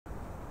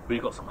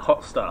We've got some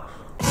hot stuff.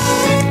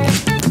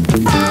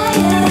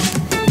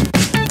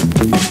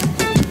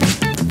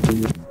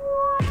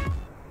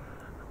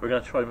 We're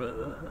going to try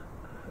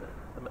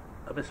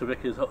Mr.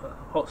 Vikki's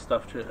hot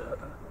stuff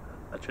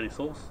chili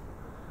sauce.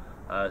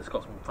 It's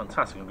got some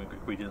fantastic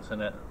ingredients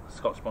in it.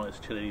 Scotch Bonnet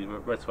Chillis,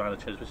 red Savina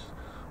Chillis, which is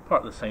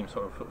part of the same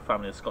sort of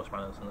family as Scotch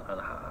Bonnets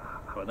and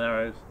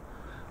habaneros,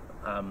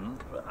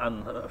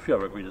 and a few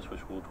other ingredients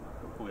which will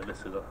be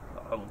listed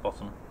on the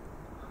bottom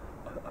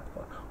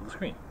of the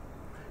screen.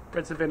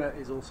 Red Savina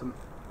is awesome.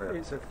 Yeah.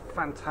 It's a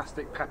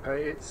fantastic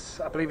pepper.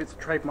 I believe it's a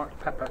trademark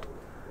pepper.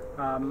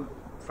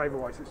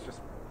 Flavour-wise, it's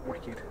just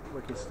wicked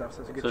stuff.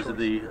 So it's a good choice. So is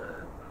it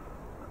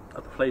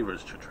the flavour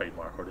is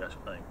trademark or the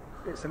actual name?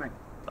 It's the name.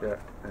 Yeah.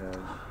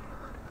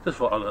 Just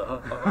what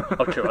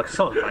I'll check. Like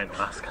someone's trying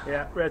to ask.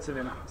 Yeah, Red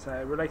Savina.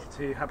 So related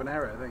to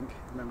habanero, I think.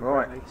 Remember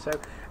Right. correctly. So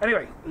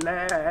anyway,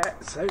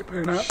 let's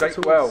open up. Shake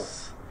the well.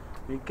 sauce.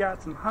 We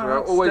got some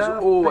hot always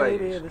stuff,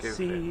 baby, give this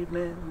it.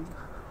 evening.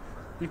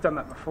 You've done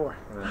that before.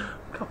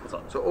 A couple of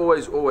times. So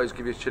always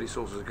give your chili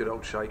sauces a good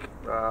old shake.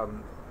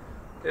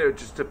 It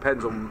just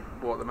depends on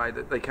what they made.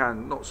 They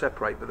can not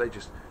separate, but they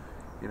just,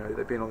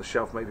 they've been on the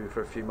shelf maybe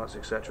for a few months,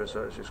 etc.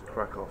 So it's just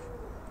crack off.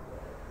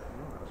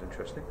 Oh, that was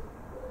interesting.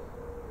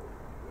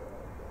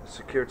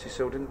 Security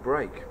seal didn't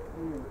break.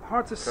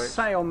 Hard to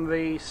say on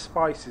the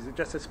spices. It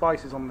just says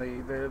spices on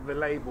the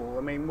label.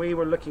 I mean, we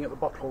were looking at the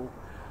bottle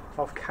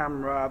off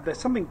camera. There's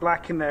something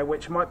black in there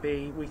which might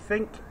be, we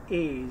think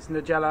is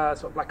Nigella,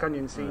 sort of black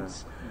onion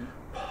seeds,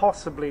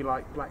 possibly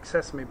like black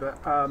sesame, but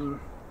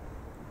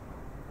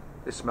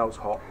It smells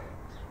hot.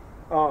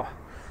 oh,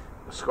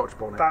 A Scotch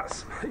bonnet.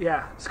 that's,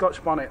 yeah,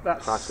 Scotch bonnet.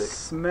 That Classic.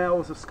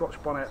 smells of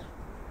Scotch bonnet.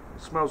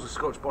 It smells of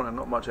Scotch bonnet,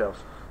 not much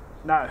else.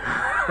 No.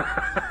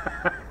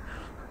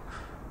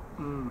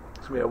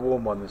 It's gonna be a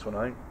warm one, this one,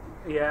 I think.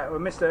 Yeah, well,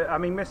 Mr.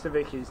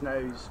 Vikkis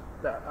knows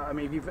that. I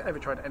mean, if you've ever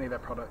tried any of their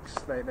products,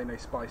 they know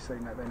spice, they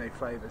know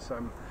flavour.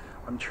 So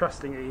I'm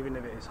trusting it, even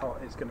if it is hot,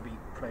 it's going to be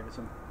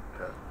flavoursome.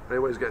 Yeah. He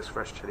always gets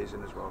fresh chilies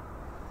in as well.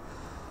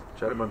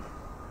 Gentlemen,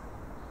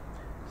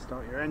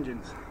 Start your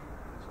engines.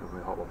 it's gonna be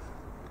a hot one.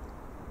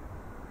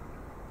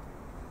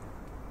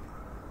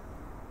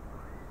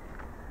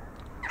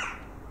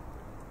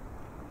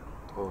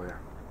 Oh yeah.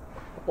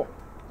 Oh.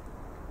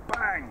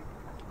 Bang!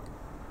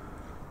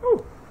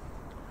 Ooh.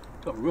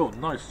 Got a real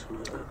nice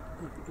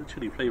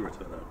chili flavour to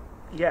it though.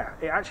 Yeah,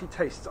 it actually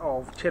tastes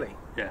of chili.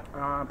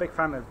 Yeah. Big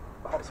fan of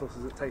hot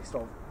sauces that taste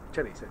of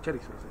chili, so chili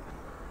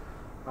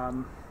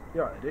sauces.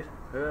 Yeah, I did.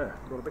 Yeah.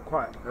 Got a bit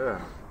quiet. Yeah.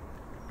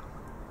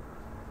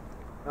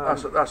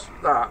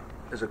 That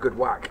is a good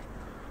whack.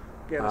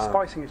 Yeah, the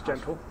spicing is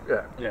gentle.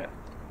 Yeah. Yeah.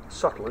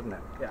 Subtle, isn't it?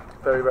 Yeah.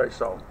 Very, very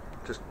subtle.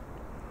 Just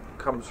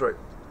comes through.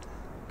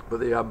 But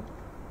the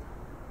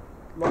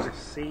Lots of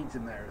seeds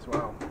in there as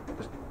well.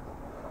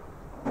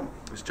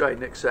 as Jay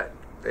Nick said,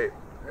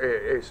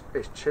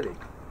 it's chili.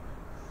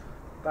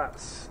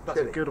 That's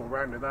Chili. a good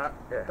all-rounder.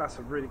 Yeah. That's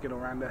a really good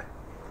all-rounder.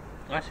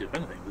 Actually, if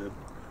anything,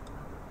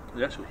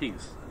 the actual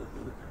heat's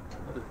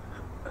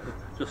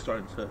just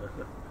starting to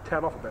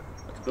Tail off a bit.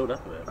 build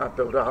up a bit. That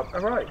build up.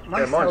 All right,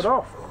 mine's mine's- tailed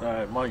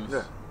off. Mine's.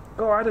 Yeah.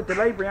 Oh, I had a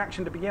delayed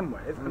reaction to begin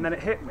with, and then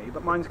it hit me,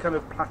 but mine's kind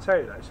of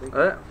plateaued actually.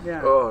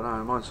 Yeah. Oh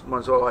no,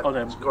 mine's all right. Oh,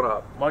 no, it's gone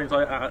up. Mine's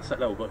like at set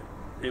level, but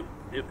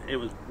it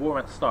was warm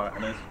at the start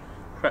and then it's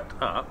crept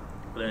up,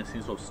 but then it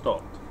seems to have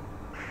stopped.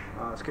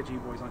 It's good you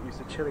boys aren't used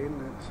to chili,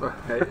 isn't it?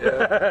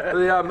 So.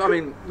 Yeah. I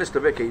mean,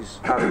 Mr. Vikki's,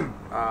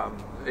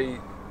 he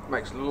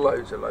makes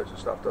loads of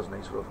stuff, doesn't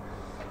he? Sort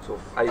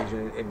of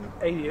Asian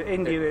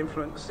India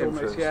influence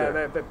almost. influence, Yeah,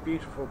 yeah. they're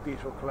beautiful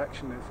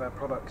collection of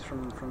products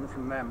from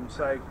them.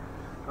 So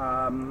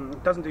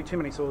doesn't do too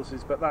many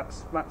sauces, but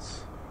that's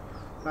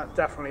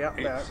definitely up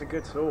there. It's a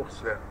good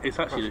sauce. Yeah. It's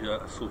actually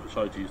a sauce which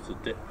I'd use to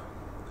dip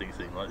things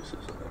in, like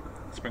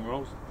spring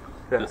rolls.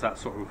 Yeah. There's that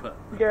sort of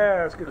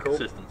Yeah, it's a good call.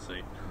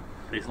 consistency.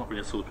 It's not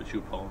really a sauce which you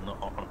put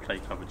on a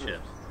plate covered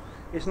chips.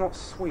 It's not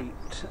sweet,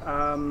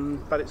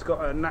 but it's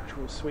got a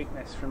natural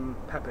sweetness from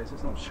peppers.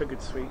 It's not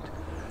sugared sweet.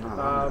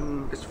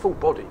 It's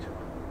full-bodied.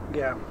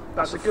 Yeah,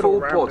 that's a It's good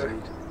full-bodied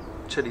all-rounder.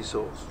 chili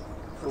sauce.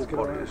 That's good Full-bodied.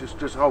 all-round. It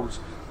just holds.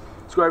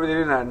 It's got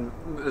everything in there, and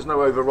there's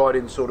no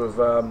overriding sort of.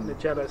 The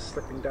jella's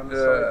slipping down the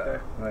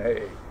side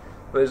there.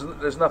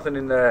 There's nothing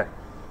in there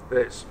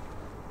that's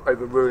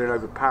overruling,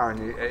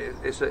 overpowering.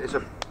 It's a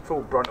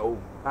full frontal.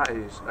 That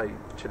is a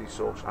chili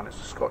sauce, and it's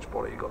a Scotch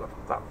bonnet. You've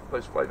got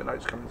those flavour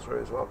notes coming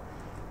through as well.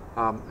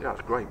 Yeah,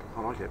 it's great.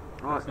 I like it.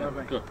 Right.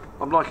 Lovely. Good.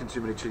 I'm liking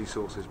too many chili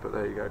sauces, but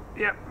there you go.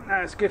 Yeah, no,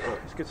 it's good.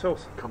 It's a good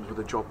sauce. Comes with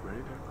the job,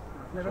 really.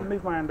 Never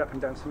moved my hand up and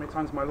down so many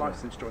times in my life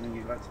since joining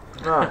you, lads.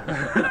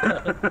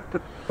 No.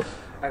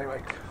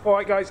 Anyway, all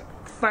right, guys.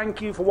 Thank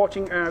you for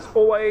watching as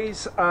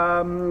always.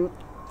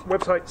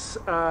 Websites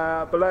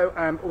below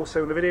and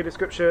also in the video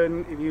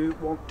description if you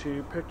want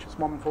to purchase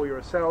one for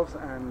yourselves,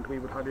 and we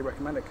would highly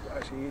recommend it because it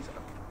actually is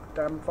a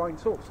damn fine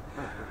sauce.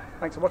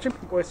 Thanks for watching.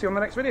 We'll see you on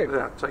the next video.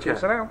 Yeah, take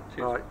Cheers care. for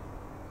now. Right.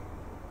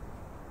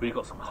 We've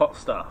got some hot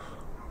stuff.